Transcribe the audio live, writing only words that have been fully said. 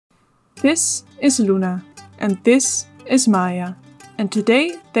This is Louna, and this is Maya, and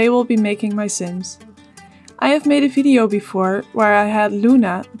today they will be making my Sims. I have made a video before where I had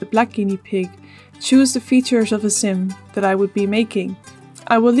Louna, the black guinea pig, choose the features of a Sim that I would be making.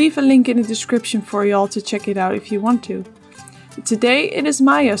 I will leave a link in the description for y'all to check it out if you want to. Today it is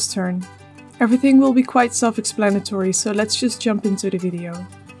Maya's turn. Everything will be quite self-explanatory, so let's just jump into the video.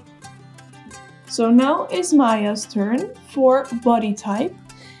 So now is Maya's turn for body type,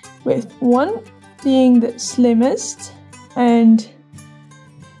 with 1 being the slimmest and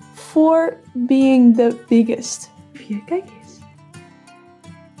 4 being the biggest. Hier, kijk eens.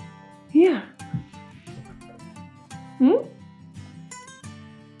 Hier.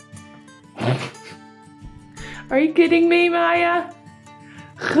 Are you kidding me, Maya?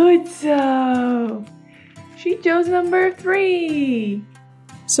 Good so. She chose number 3.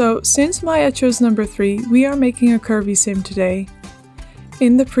 So, since Maya chose number 3, we are making a curvy sim today.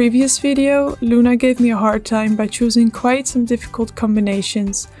 In the previous video, Louna gave me a hard time by choosing quite some difficult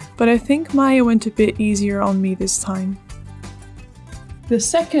combinations, but I think Maya went a bit easier on me this time. The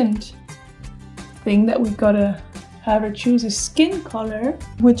second thing that we gotta have her choose is skin color,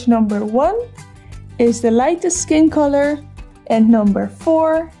 which number 1 is the lightest skin color and number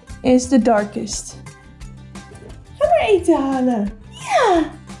 4 is the darkest. Ga maar eten halen!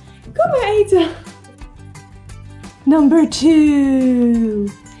 Ja! Kom maar eten! Number 2!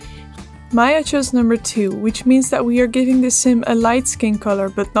 Maya chose number 2, which means that we are giving the sim a light skin color,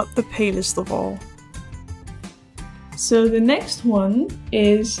 but not the palest of all. So the next one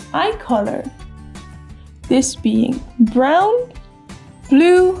is eye color. This being brown,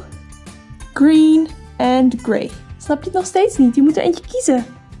 blue, green and grey. Snap je het nog steeds niet? Je moet er eentje kiezen.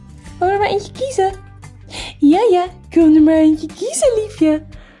 Kom er maar eentje kiezen. Ja, kom er maar eentje kiezen, liefje.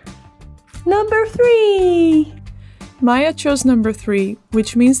 Number 3! Maya chose number 3,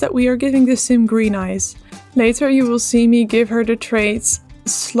 which means that we are giving the sim green eyes. Later you will see me give her the traits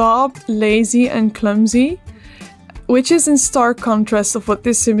slob, lazy and clumsy, which is in stark contrast of what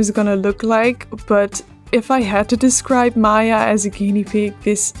this sim is gonna look like, but if I had to describe Maya as a guinea pig,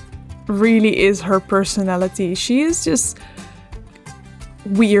 this really is her personality. She is just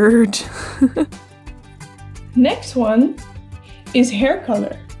weird. Next one is hair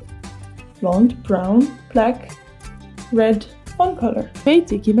color. Blonde, brown, black, red, one color.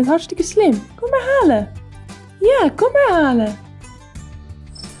 Weet ik, je bent hartstikke slim. Kom maar halen. Ja, kom maar halen.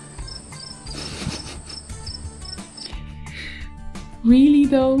 Really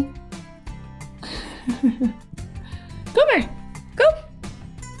though? Kom maar. Kom.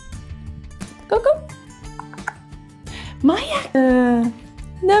 Kom. Maya.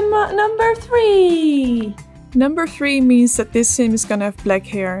 Number 3. Number 3 means that this sim is gonna have black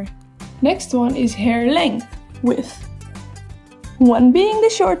hair. Next one is hair length, with 1 being the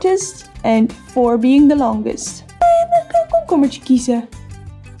shortest and 4 being the longest. En een komkommertje kiezen.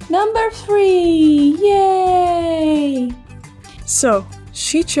 Number 3, yay! So,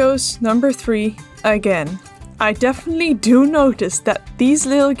 she chose number 3 again. I definitely do notice that these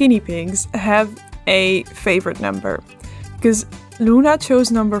little guinea pigs have a favorite number, because Louna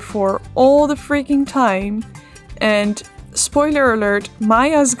chose number 4 all the freaking time, and spoiler alert,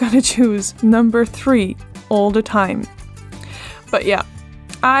 Maya's gonna choose number 3 all the time. But yeah,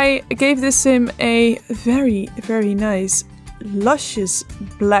 I gave this sim a very, very nice, luscious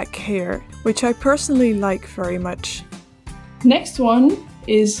black hair, which I personally like very much. Next one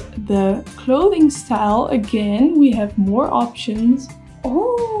is the clothing style. Again, we have more options.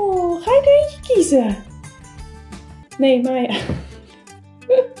 Oh, ga je er eentje kiezen? Nee, Maya.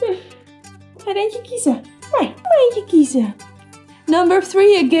 Ga je er eentje kiezen? Nee, ga eentje kiezen. Number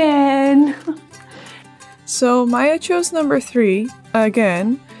 3 again. So Maya chose number 3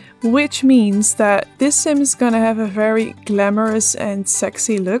 again, which means that this sim is gonna have a very glamorous and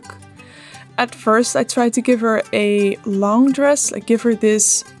sexy look. At first I tried to give her a long dress, like give her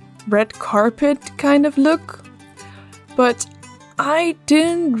this red carpet kind of look, but I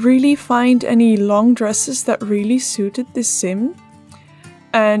didn't really find any long dresses that really suited this sim.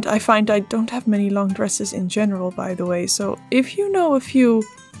 And I find I don't have many long dresses in general, by the way, so if you know a few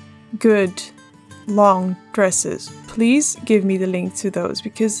good long dresses, please give me the link to those,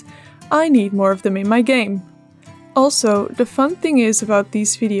 because I need more of them in my game. Also, the fun thing is about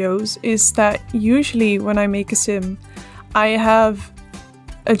these videos is that usually when I make a sim, I have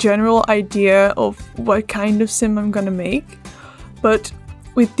a general idea of what kind of sim I'm gonna make, but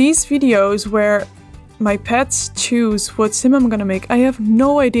with these videos where my pets choose what sim I'm gonna make, I have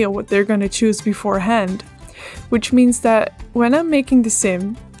no idea what they're gonna choose beforehand, which means that when I'm making the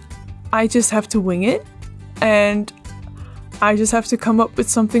sim, I just have to wing it, and I just have to come up with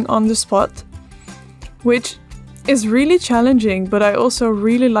something on the spot, which is really challenging, but I also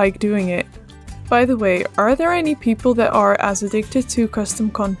really like doing it. By the way, are there any people that are as addicted to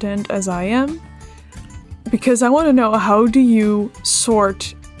custom content as I am? Because I want to know, how do you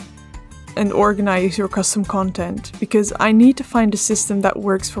sort and organize your custom content? Because I need to find a system that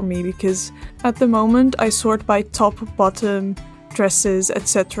works for me, because at the moment I sort by top, bottom, dresses,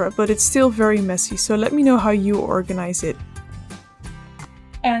 etc. But it's still very messy, so let me know how you organize it.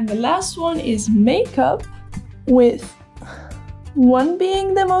 And the last one is makeup, with 1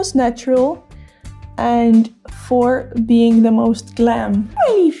 being the most natural and 4 being the most glam.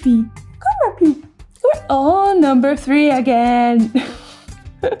 Hi Leafy, come up you. Oh, number 3 again.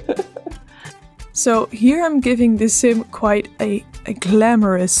 So here I'm giving the sim quite a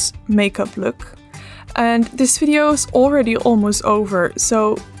glamorous makeup look. And this video is already almost over,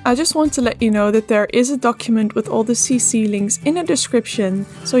 so I just want to let you know that there is a document with all the CC links in the description,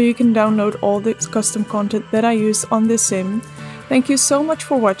 so you can download all the custom content that I used on this sim. Thank you so much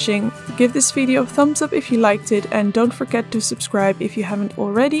for watching. Give this video a thumbs up if you liked it, and don't forget to subscribe if you haven't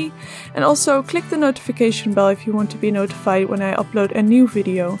already. And also click the notification bell if you want to be notified when I upload a new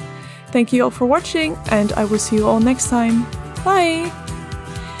video. Thank you all for watching, and I will see you all next time. Bye!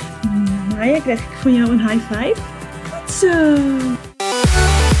 Maya, krijg ik van jou een high five? Goed zo!